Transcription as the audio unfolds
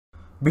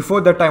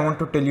Before that, I want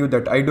to tell you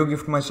that I do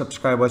gift my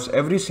subscribers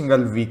every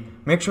single week.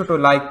 Make sure to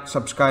like,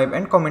 subscribe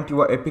and comment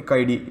your epic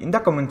ID in the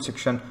comment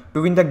section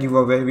to win the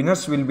giveaway.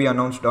 Winners will be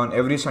announced on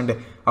every Sunday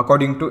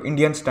according to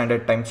Indian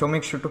Standard Time. So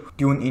make sure to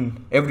tune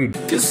in every day.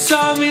 'Cause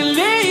I've been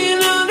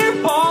laying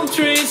under palm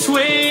trees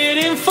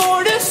waiting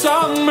for the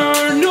summer,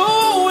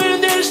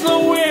 knowing there's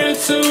nowhere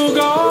to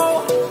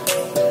go.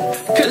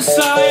 'Cause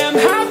I am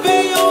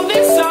happy on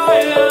this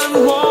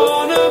island,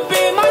 wanna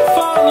be my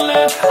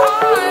funland.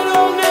 I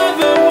don't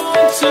ever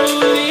want to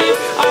leave,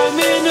 I'm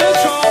in a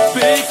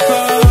tropic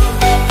club.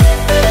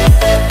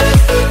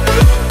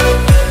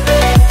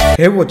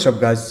 Hey, what's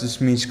up guys, this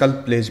is me Skull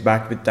Plays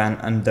back with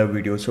another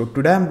video. So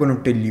today I'm going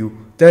to tell you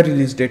the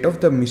release date of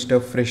the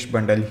Mr. Fresh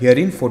bundle here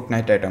in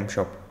Fortnite item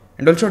shop.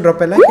 And also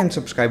drop a like and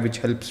subscribe, which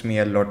helps me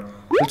a lot.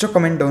 Also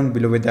comment down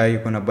below whether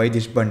you're gonna buy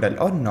this bundle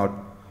or not.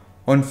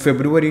 On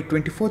February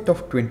 24th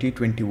of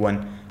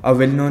 2021, a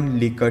well-known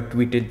leaker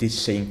tweeted this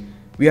saying,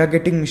 "We are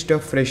getting Mr.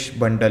 Fresh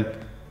bundle.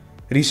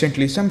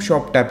 Recently some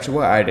shop tabs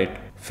were added.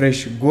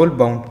 Fresh gold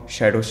bound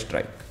Shadow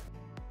Strike."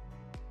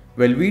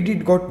 Well, we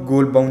did got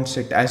gold bound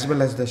set as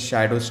well as the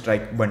Shadow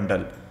Strike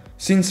bundle.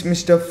 Since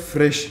Mr.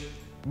 Fresh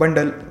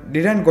bundle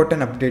didn't got an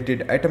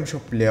updated item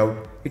shop layout,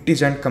 it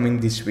isn't coming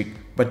this week.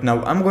 But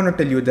now I'm gonna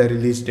tell you the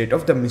release date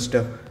of the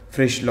Mr.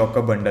 Fresh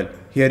locker bundle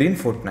here in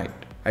Fortnite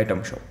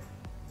item shop.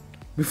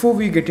 Before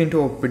we get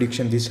into our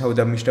prediction, this is how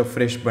the Mr.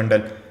 Fresh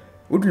bundle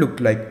would look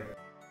like.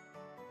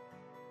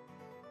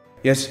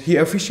 Yes, he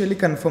officially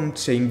confirmed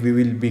saying we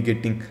will be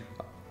getting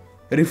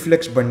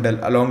reflex bundle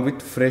along with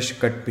fresh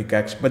cut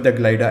pickaxe, but the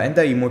glider and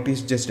the emote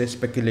is just a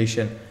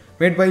speculation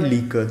made by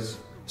leakers.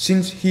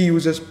 Since he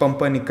uses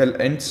pumpernickel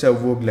and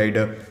servo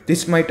glider,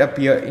 this might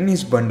appear in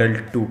his bundle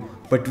too,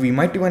 but we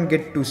might even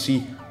get to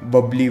see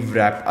bubbly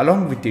wrap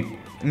along with it.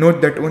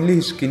 Note that only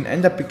his skin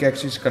and the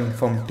pickaxe is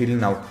confirmed till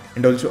now,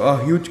 and also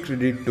a huge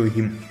credit to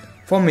him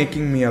for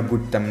making me a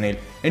good thumbnail.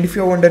 And if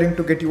you are wondering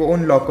to get your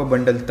own locker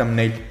bundle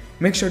thumbnail,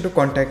 make sure to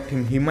contact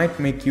him, he might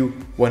make you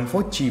one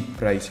for cheap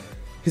price.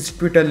 His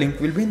Twitter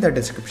link will be in the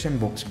description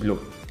box below.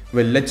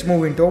 Well, let's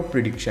move into our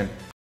prediction.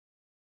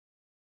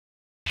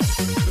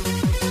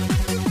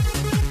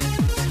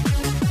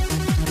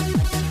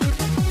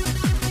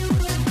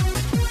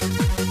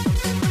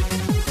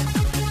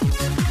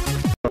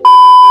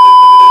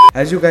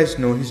 As you guys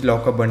know, his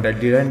locker bundle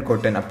didn't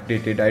got an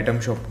updated item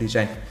shop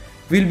design.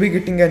 We'll be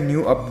getting a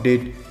new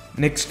update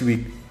next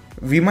week.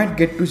 We might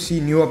get to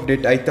see new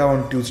update either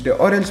on Tuesday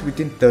or else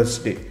within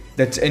Thursday.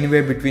 That's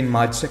anywhere between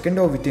March 2nd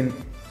or within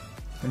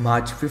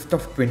March 5th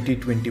of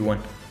 2021.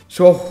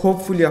 So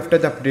hopefully after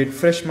the update,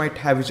 Fresh might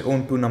have his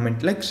own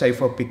tournament like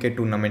Cypher PK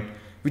tournament,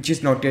 which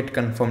is not yet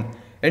confirmed,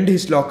 and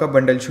his locker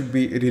bundle should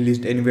be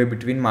released anywhere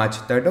between March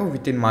 3rd or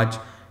within March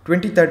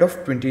 23rd of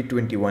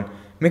 2021.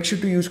 Make sure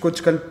to use code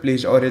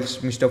SkullPlays or else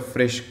Mr.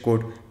 Fresh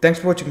code. Thanks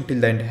for watching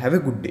till the end. Have a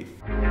good day.